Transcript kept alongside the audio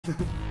Oh,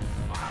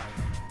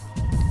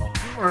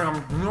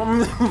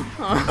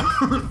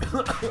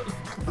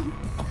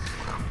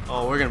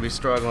 we're gonna be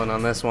struggling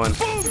on this one. Boom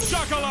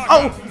shakalaka!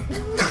 Oh!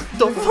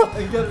 The fuck?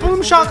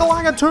 Boom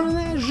shakalaka, turn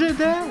that shit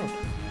down.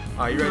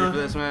 Alright, you ready for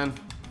this, man?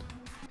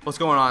 What's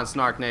going on,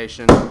 Snark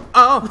Nation?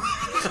 Oh!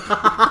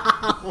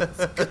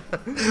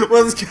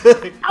 What's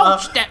good?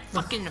 Ouch, that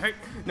fucking hurt.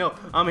 No,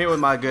 I'm here with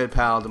my good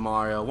pal,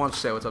 Demario. Why don't you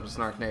say what's up to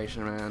Snark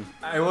Nation, man?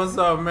 Hey, what's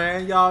up,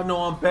 man? Y'all know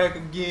I'm back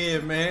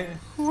again, man.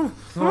 I'm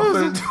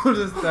gonna do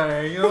this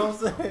thing, you know what I'm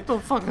saying? What the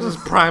fuck is this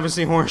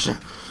privacy horseshit?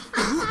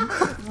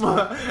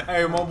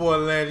 Hey, my boy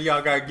Landy,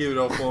 y'all gotta give it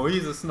up for him.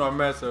 He's a smart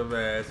master of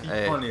ass. He's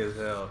funny as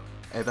hell.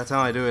 Hey, that's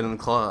how I do it in the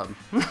club.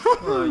 You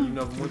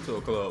never went to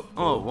a club.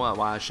 Oh, well,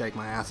 why I shake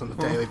my ass on a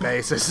daily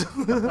basis.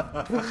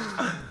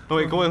 Oh,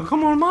 wait,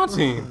 come on my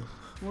team.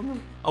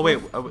 Oh, wait.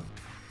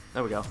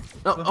 There we go.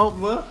 Oh,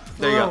 What?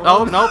 there you go.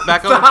 Oh, no,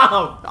 back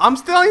up. I'm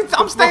staying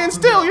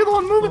still. You're the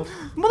one moving.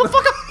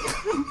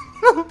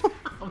 Motherfucker.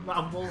 I'm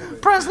not moving.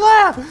 Press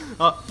left.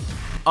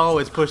 Oh,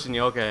 it's pushing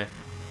you. Okay.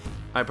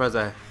 All right, press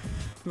A.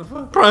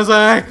 Press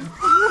A.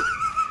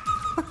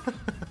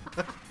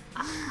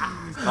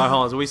 Alright,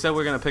 hold on. So we said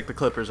we're gonna pick the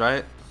Clippers,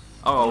 right?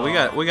 Oh, we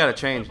got to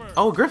change.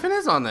 Oh, Griffin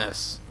is on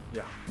this.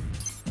 Yeah.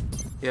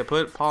 Yeah,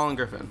 put Paul and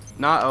Griffin,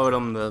 not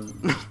Odom. The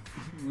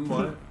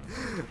What?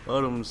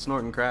 Odom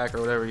snorting crack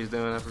or whatever he's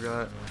doing. I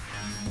forgot.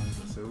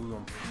 So who's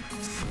gonna...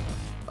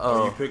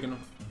 Oh, Are you picking them?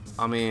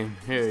 I mean,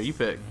 here you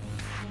pick.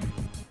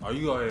 Oh,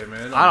 you go ahead,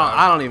 man.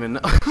 I don't even know.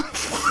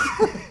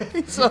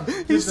 he's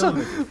so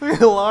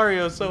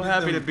Hilario's so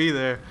happy to be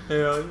there.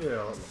 Hell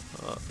yeah.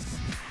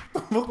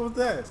 What was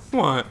that?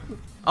 What?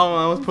 Oh,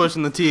 I was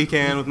pushing the tea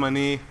can with my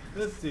knee.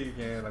 Let's see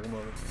again, like a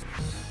mother.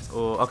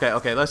 Oh,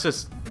 okay, let's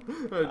just.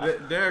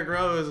 Derrick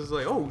Rose is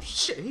like, oh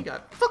shit, he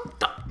got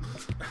fucked up.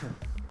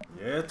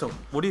 Yeah, it's a...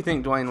 What do you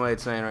think Dwayne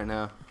Wade's saying right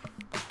now?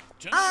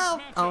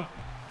 Oh.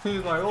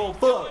 He's like, oh,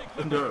 fuck.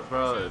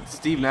 Bro,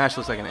 Steve Nash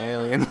looks like an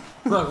alien.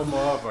 Like a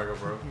motherfucker,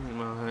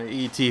 bro.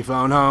 E.T.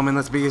 phone home and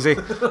let's be easy.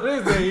 This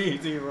ain't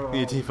E.T., bro.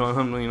 E.T. phone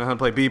home, you know how to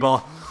play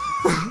b-ball.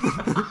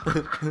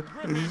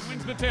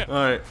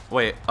 Alright,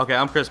 wait. Okay,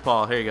 I'm Chris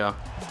Paul. Here you go.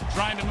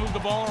 Trying to move the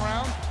ball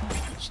around.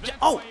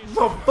 Oh!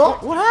 The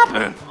fuck? What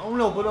happened? I don't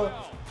know, but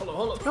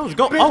hold up. That was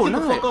go. Bitch, Oh, get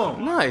the fuck nice.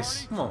 on.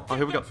 Nice. Come on. Oh,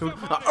 here we go.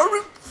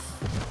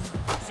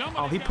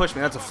 Oh, he pushed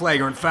me. That's a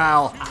flagrant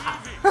foul.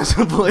 That's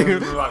a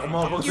flagrant. Like a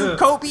motherfucker. You,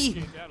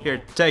 Kobe.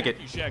 Here, take it.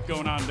 Shack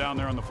going on down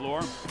there on the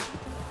floor.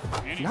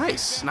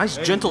 Nice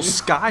gentle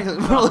sky.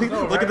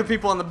 Look at the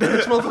people on the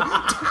bench.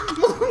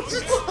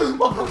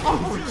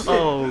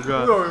 Oh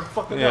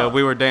god. Yeah,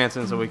 we were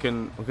dancing, so we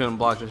couldn't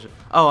block this shit.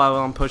 Oh,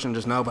 I'm pushing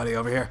just nobody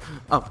over here.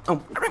 Oh.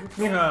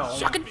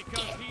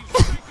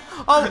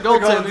 Oh,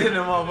 goaltending.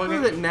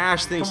 Look at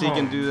Nash thinks he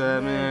can do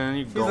that, man.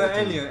 He's an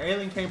alien.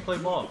 Alien can't play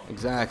ball.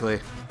 Exactly.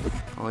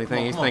 Only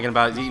thing he's thinking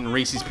about is eating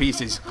Reese's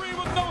Pieces.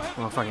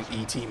 Oh, fucking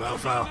E.T.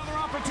 mofo.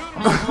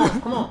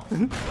 Come on.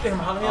 Damn,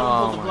 how the hell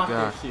am I supposed to block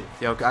that shit?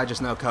 Yo, I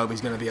just know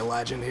Kobe's gonna be a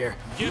legend here.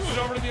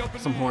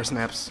 Some horse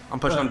nips. I'm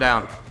pushing him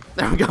down.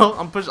 There we go.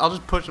 I'll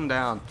just push him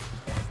down.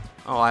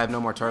 Oh, I have no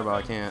more turbo.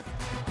 I can't.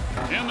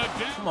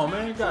 Come on,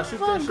 man. You gotta shoot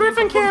that shit.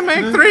 Griffin can't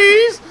make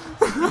threes.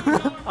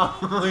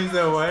 He's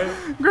that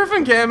way.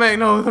 Griffin can't make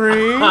no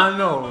threes. I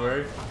know,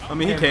 right? I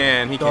mean, he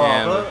can. He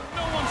can. No,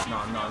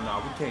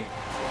 we can't.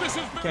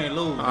 We can't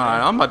lose. All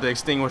right, I'm about to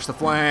extinguish the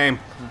flame.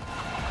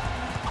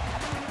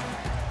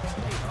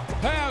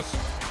 Pass.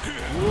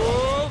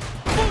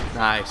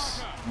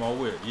 Nice. Come on,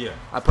 with yeah.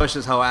 I pushed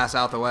his whole ass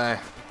out the way.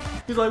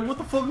 He's like, what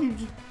the fuck you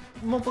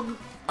motherfucker?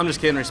 I'm just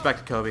kidding. Respect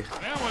to Kobe.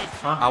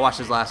 I watched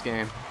his last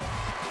game.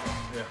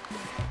 Yeah.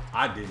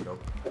 I didn't though.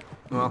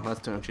 Well, that's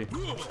Tunchi.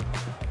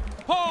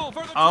 Paul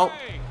for the Oh.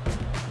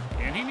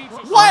 And he needs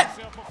to What?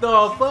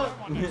 The fuck?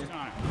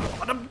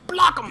 What to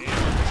block him?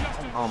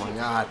 Oh my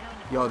god.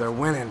 Yo, they're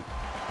winning.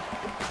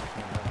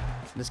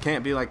 This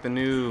can't be like the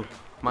new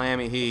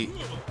Miami Heat.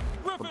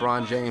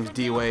 LeBron James,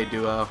 D-Wade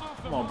duo.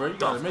 Come on, bro. You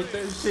gotta make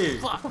that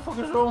shit. What the fuck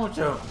is wrong with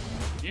you?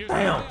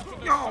 Damn.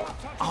 Oh,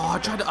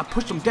 I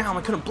pushed him down.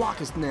 I couldn't block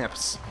his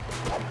nips.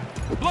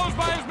 Blows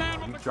by his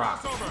man with the Drop.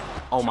 crossover.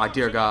 Oh my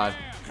dear God.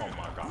 Oh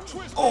my god.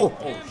 Oh,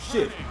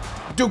 Shit.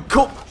 dude,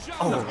 Cope.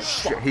 Oh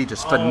shit, he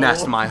just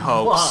finessed my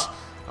hopes.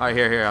 All right,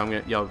 here. I'm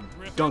gonna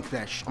dunk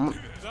that.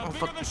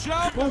 For the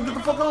shot. Come on, get the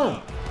fuck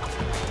on.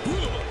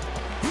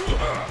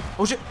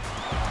 Oh shit.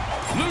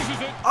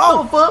 Loses it.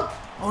 Oh fuck.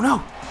 Oh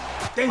no.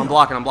 Damn. I'm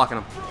blocking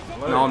him.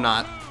 No, I'm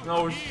not.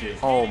 No shit.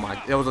 Oh my.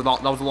 That was a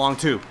long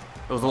two.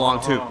 It was a long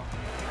two.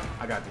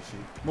 I got this shit.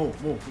 Move.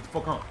 Get the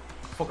fuck on.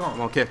 I'm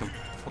gonna kick him.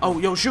 Oh,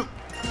 yo, shoot.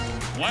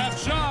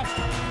 Last shot.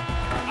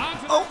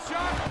 Onto the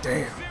shot.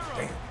 Damn.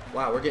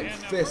 Wow, we're getting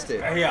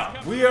fisted. Hey,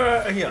 yeah. We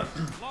are here.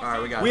 All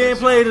right, we got. We ain't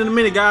played in a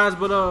minute, guys,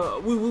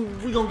 but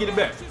we gonna get it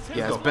back.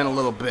 Yeah, it's been a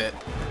little bit.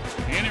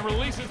 And it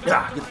releases the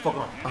Yeah, get the fuck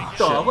on. Oh,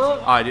 shit. All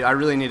right, dude, I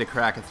really need to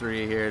crack a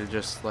three here to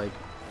just like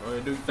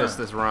fist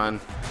this run.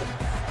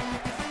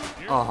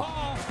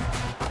 Oh,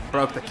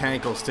 broke the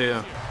cankles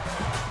too.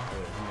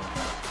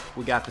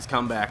 We got this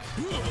comeback.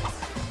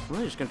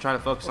 We're just gonna try to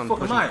focus on Fuck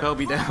pushing am I?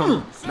 Kobe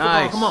down.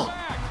 Nice. Come on.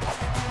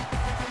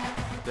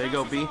 There you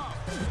go, B.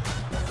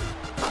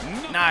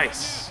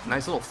 Nice.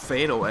 Nice little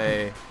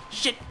fadeaway.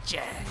 Shit,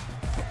 Jack.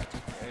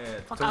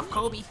 Fuck off,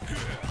 Kobe.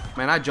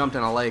 Man, I jumped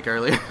in a lake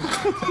earlier.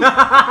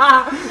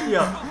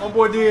 Yeah, my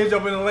boy did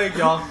jump in the lake,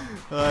 y'all.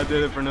 I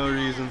did it for no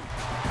reason.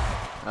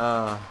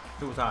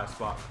 Suicide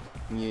spot.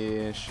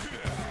 Yes.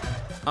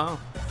 Oh.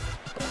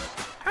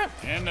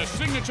 And the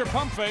signature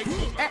pump fake.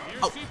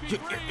 Oh,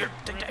 take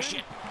that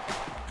shit.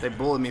 They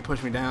bullied me,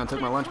 pushed me down,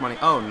 took my lunch money.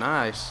 Oh,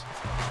 nice.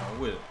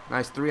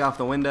 Nice 3 off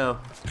the window.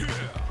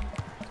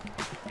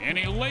 And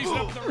he lays it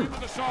up the rim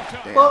with a soft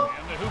touch. Damn.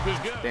 And the hoop is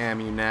good. Damn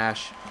you,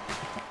 Nash.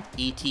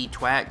 E.T.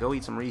 twat, go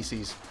eat some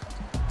Reese's.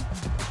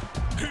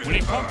 When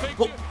he pump fakes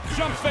it,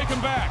 jump fake him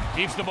back.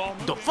 Keeps the ball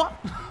moving. The fuck?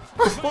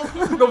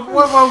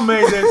 What I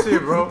made that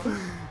shit, bro?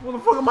 What the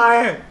fuck am I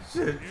at?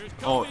 Shit.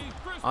 Oh,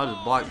 I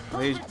just blocked.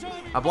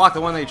 I blocked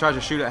the one that he tried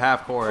to shoot at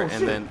half court,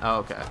 and then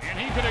okay. And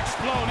he could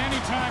explode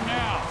anytime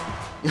now.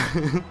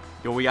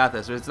 Yo, we got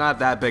this. It's not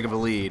that big of a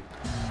lead.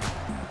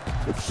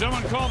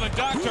 Someone call the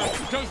doctor.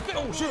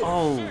 Oh, shit.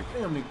 Oh.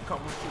 Damn, nigga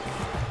caught my shit.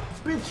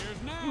 Bitch.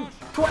 Here's Nash.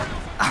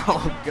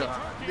 Oh god.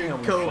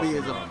 Damn, Kobe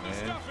is a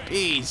man.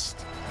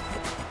 beast.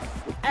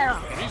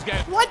 He's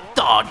got What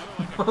the?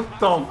 What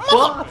the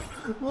fuck?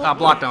 I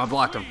blocked him. I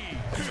blocked him.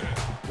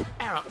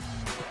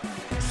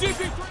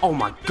 CP3. Oh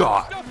my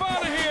god. Stuff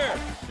out of here.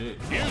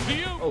 Shit. Here's the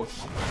U. Oh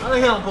shit. How the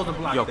hell I'm supposed to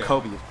block Yo, that?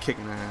 Kobe is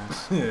kicking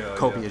ass. Yeah,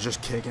 Kobe yeah. is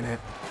just kicking it.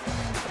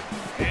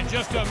 And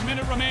just a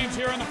minute remains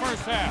here in the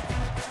first half.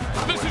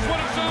 This is what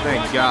it sounds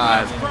Thank like.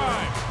 God. in Nash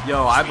prime.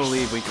 Yo, I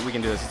believe we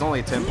can do this. It's only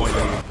a 10-point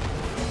lead.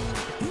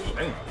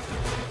 Damn.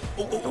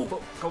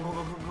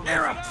 Go.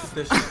 Era.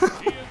 This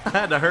shit. I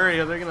had to hurry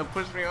or they're gonna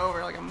push me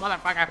over like a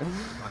motherfucker.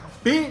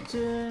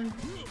 Bitchin'.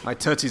 My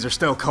tootsies are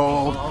still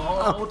cold.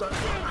 Oh,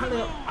 how the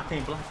hell? I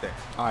can't block that.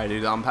 All right,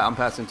 dude. I'm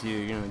passing to you.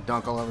 You're gonna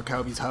dunk all over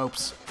Kobe's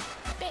hopes.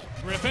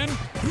 Griffin.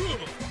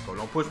 Go,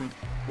 don't push me.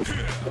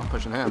 I'm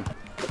pushing him.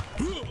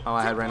 Oh,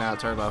 I had ran out of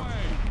turbo.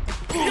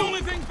 The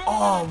only thing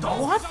Oh,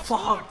 what?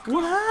 Fuck.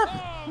 What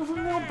happened? You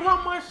wanna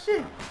block my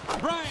shit?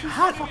 Bryant.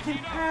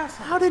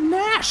 How did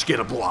Nash get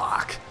a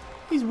block?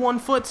 He's 1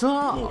 foot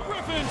tall.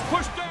 Griffin's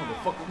pushed down.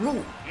 Fuck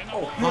no.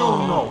 Oh,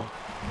 Hell no.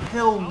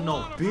 Hell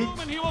no,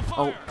 bitch. And he will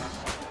fire.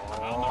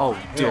 Oh,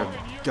 dear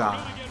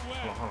God.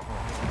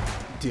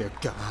 Dear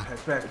God.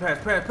 Pass.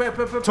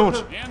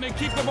 Don't. And they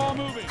keep the ball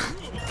moving.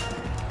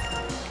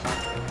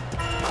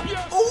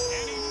 Yes.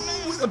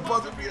 Oh, the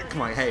buzzer beater.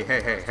 Come on,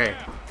 hey.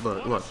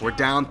 Look, we're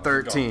down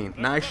 13.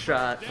 Nice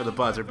shot for the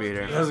buzzer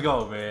beater. Let's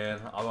go, man.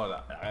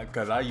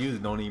 Because I usually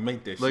don't even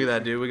make this shit. Look at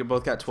that, dude. We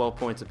both got 12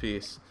 points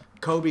apiece.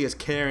 Kobe is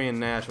carrying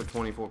Nash with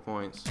 24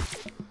 points.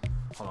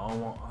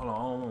 Hold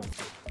on.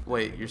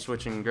 Wait, you're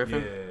switching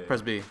Griffin? Yeah.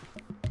 Press B.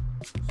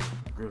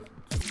 Griffin.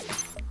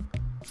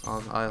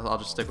 I'll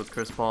just stick with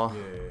Chris Paul.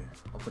 Yeah.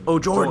 Oh,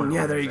 Jordan.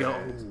 Yeah, there you go.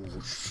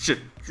 Oh, shit.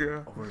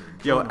 Yeah.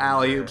 Yo,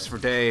 alley-oops for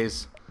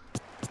days.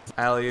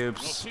 We'll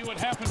Alley-oops. see what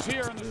happens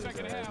here in the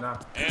second half. Nah.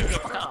 And the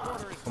third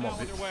quarter is well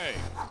underway.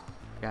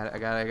 I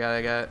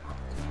got it.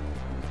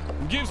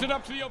 Gives it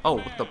up to the open Oh,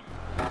 man. what the?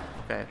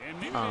 Okay.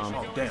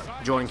 Damn.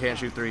 Jordan can't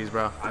shoot threes,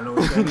 bro. I know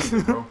what that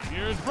is, bro.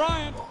 Here's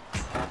Bryant.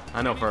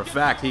 I know for a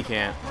fact he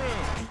can't.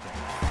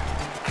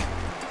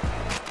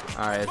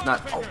 All right, it's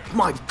not. Oh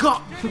my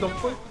God!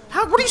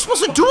 How? What are you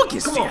supposed to do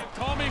against him?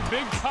 Call me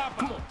Big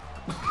Papa.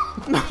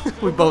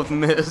 We both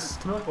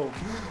missed. All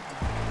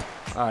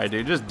right,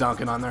 dude, just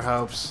dunking on their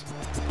hopes.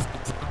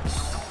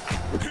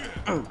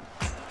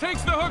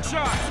 Takes the hook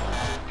shot.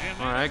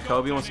 All right,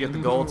 Kobe wants to get the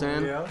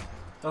goaltend. Yeah.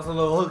 That's a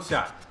little hook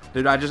shot.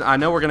 Dude, I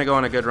know we're gonna go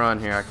on a good run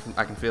here.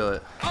 I can feel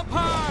it. Up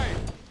high.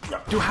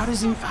 Dude, how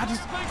does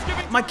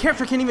my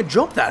character can't even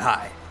jump that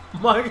high?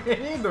 Mike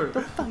either.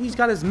 He's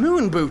got his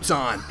moon boots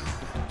on.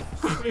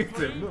 And they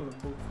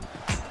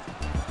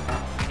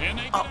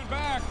get it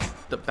back.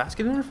 The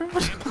basket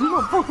interference?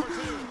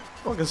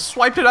 Fucking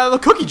swiped it out of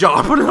the cookie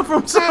jar, put it up for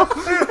himself.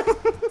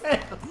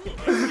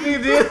 He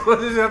did. What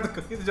did you have to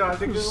cookie jar?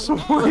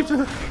 Swiped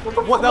it.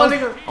 What? That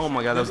was, oh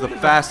my God, that was the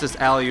fastest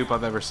alley oop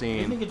I've ever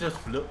seen. Nigga just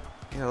flip.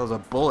 Yeah, that was a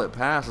bullet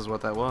pass, is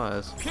what that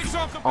was. Kicks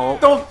off the Oh,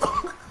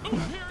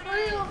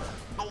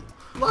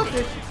 Look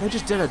it. they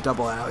just did a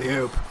double alley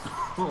oop.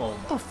 Oh,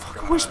 What the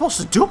fuck are we supposed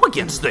to do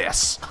against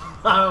this?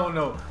 I don't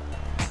know.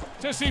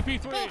 to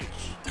CP3.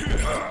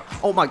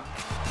 Oh my,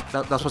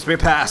 that's supposed to be a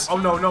pass. Oh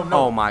no.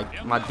 Oh my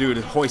dude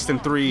is hoisting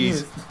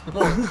threes.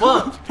 Oh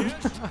fuck. I'm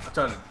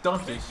trying to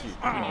dunk this shit.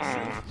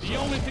 The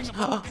only thing the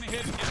ball's gonna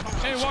hit is.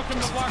 Hey, welcome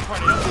to the block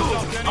party.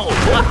 Help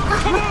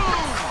yourself, Jenny.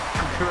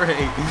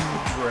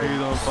 Great.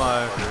 He's on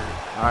fire.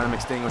 All right, I'm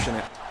extinguishing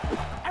it.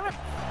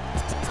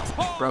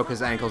 Broke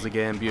his ankles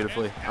again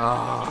beautifully.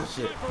 Oh,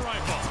 Shit. For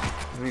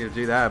rifle. I need to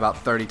do that about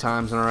 30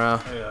 times in a row.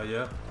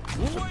 Yeah.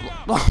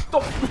 How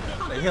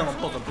How the hell am I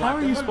supposed to block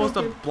are you that? supposed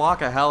to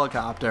block a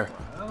helicopter?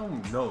 I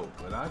don't know,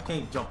 but I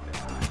can't jump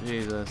that.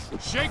 Jesus.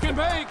 Shake and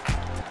bake.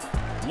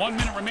 1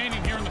 minute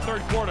remaining here in the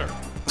third quarter.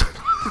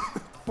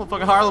 Well,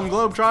 fucking Harlem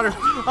Globetrotters.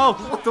 Oh,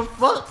 What the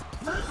fuck?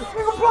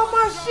 Nigga block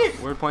my shit.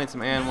 We're playing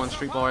some and one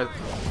street ball.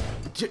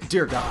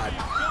 Dear God.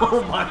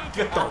 Oh my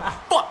God.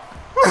 Fuck.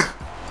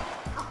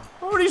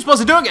 What are you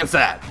supposed to do against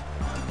that?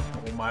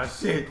 Oh my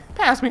shit.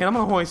 Pass me and I'm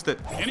gonna hoist it.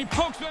 And he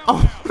pokes out.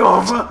 Oh.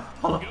 No, bro.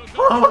 Hold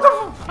on. What the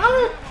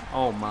fuck?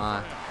 Oh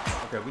my.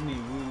 Okay,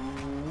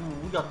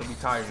 we got to be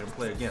tired and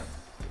play again.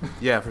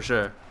 Yeah, for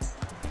sure.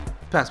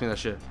 Pass me that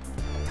shit.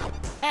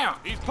 Ow,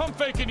 he's pump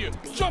faking you.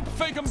 Jump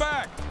fake him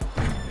back.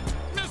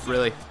 Misses.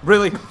 Really?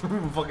 Really?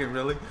 Fucking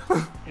really?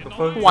 In the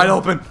lead. Wide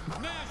open.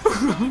 Nash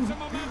building some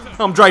momentum.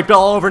 I'm draped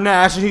all over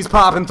Nash and he's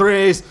popping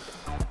threes.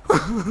 Like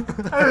a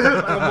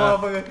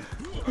motherfucker.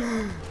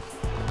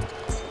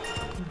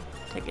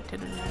 Take it to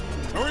the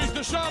Hurries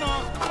the shot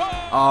off.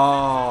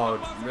 Oh,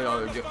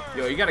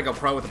 yo, you gotta go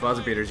pro with the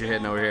buzzer beaters you're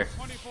hitting over here.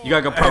 You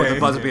gotta go pro with the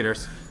buzzer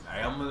beaters.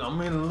 Hey,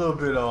 I'm in a little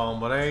bit on,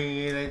 but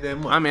ain't that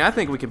much. I mean, I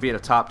think we could beat a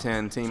top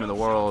 10 team in the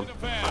world.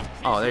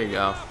 Oh, there you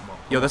go.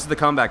 Yo, this is the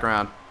comeback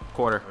round.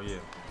 Quarter. Oh yeah,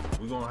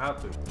 we're gonna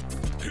have to.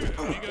 He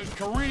goes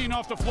careening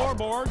off the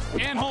floorboard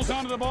and holds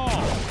onto the ball.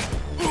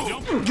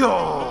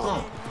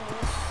 Yo!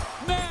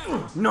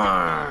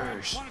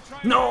 Nash!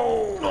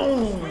 No!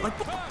 Like, what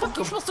the fuck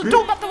you supposed to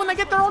do about that when they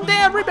get their own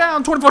damn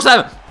rebound?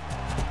 24/7!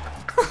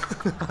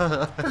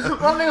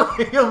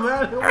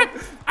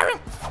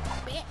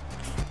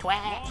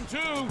 On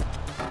two.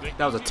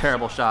 That was a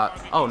terrible shot.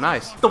 Oh,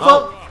 nice. The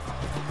fuck?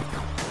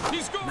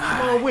 He's going.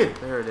 Come on with it.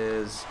 There it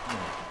is.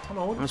 Hold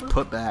on, what Let's the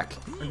put back.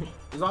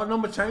 is our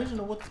number changing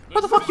or what?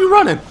 Where the fuck you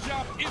running?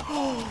 Shot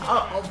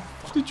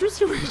is- Did you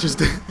see what he just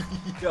did?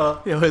 Yeah.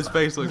 Yo, his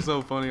face looks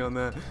so funny on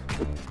that.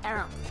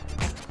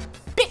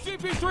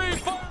 CP3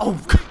 fires. Oh,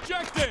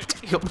 Rejected.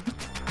 Yo.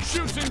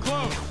 Shoots in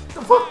close.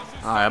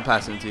 Alright, I'm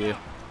passing it to you.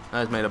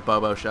 I just made a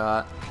Bobo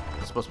shot.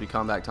 It's supposed to be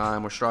comeback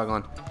time. We're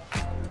struggling.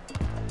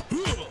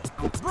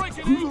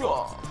 Breaking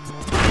ankle.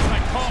 It's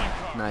like calling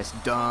card. Nice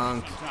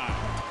dunk. Time.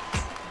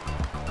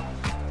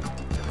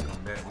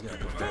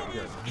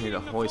 Need to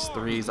hoist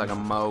threes like a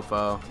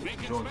mofo.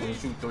 Jordan can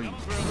shoot three.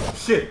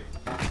 Shit.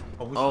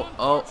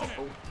 Oh.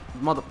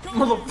 Mother.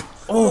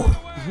 Oh.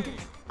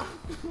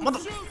 Mother.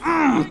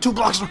 Two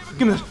blocks.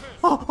 Give me this.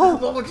 Oh.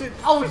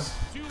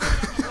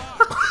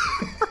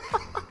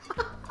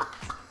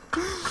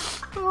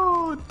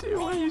 Oh, dude,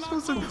 what are you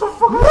supposed to do?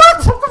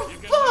 What?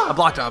 I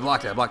blocked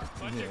it.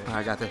 Yeah.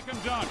 I got this.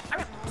 Done.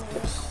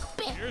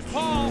 Here's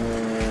Paul.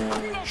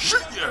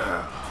 Shit,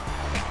 yeah.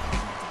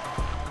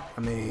 I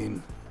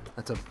mean,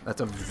 that's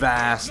a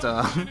vast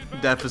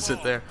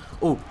deficit there.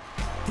 Oh,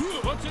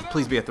 Puts it up.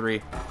 please be a three.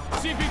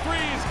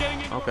 CP3 is getting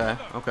it.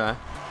 Okay.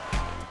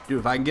 Dude,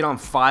 if I can get on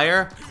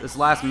fire this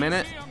last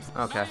minute.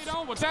 Okay.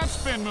 What's that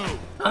spin move?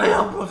 How the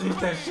hell am I supposed to use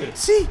that shit?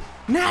 See,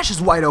 Nash is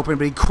wide open,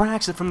 but he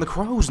cracks it from the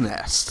crow's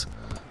nest.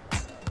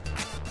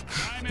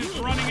 Time is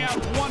running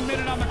out. 1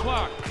 minute on the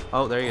clock.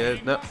 Oh, there he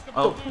is. No.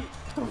 Oh.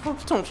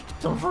 Don't.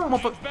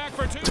 Back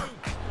for two.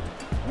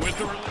 With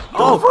the release.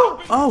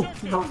 Oh.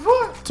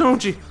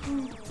 Don't you?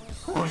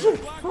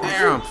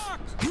 Damn.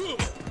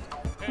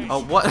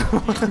 Oh, what?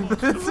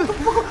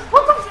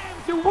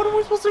 Dude, what are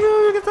we supposed to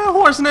do to get that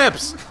horse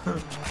nips?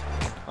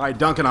 All right,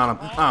 dunking on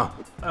him.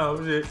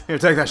 Oh shit. Here,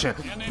 take that shit.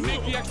 And they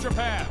make the extra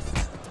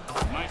pass.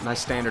 Nice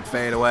standard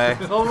fade away.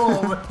 Hold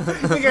on, man.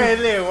 He got his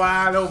leg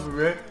wide open,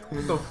 man.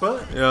 What the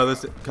fuck? Yo,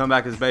 this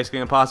comeback is basically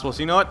impossible. So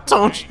you know what?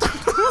 Don't.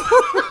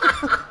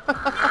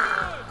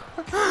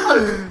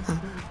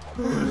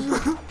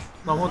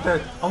 I want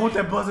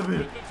that buzzer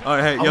beater. All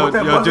right, hey, I yo, want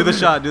that do buzzer the beater.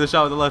 shot. Do the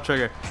shot with the left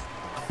trigger.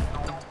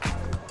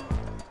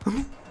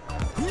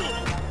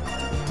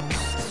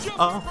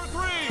 Jump for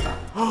three.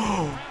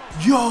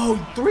 Yo,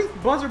 3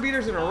 buzzer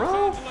beaters in a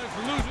row?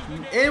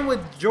 And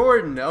with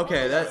Jordan.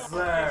 Okay, that's...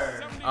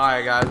 Sir.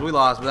 Alright, guys, we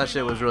lost, but that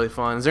shit was really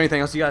fun. Is there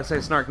anything else you gotta say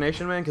to Snark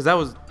Nation, man? Because that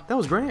was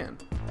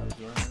grand.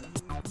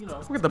 You know.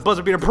 Look at the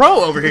buzzer beater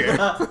pro over here.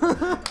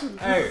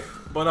 Hey,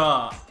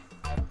 but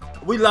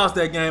we lost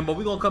that game, but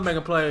we gonna come back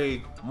and play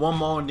one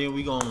more, and then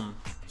we gonna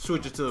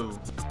switch it to,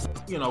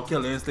 you know,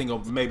 Killer Instinct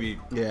or maybe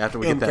Yeah, after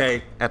we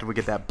MK.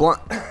 get that blunt.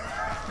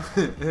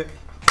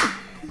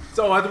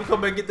 So after we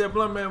come back and get that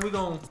blunt, man, we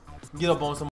gonna get up on some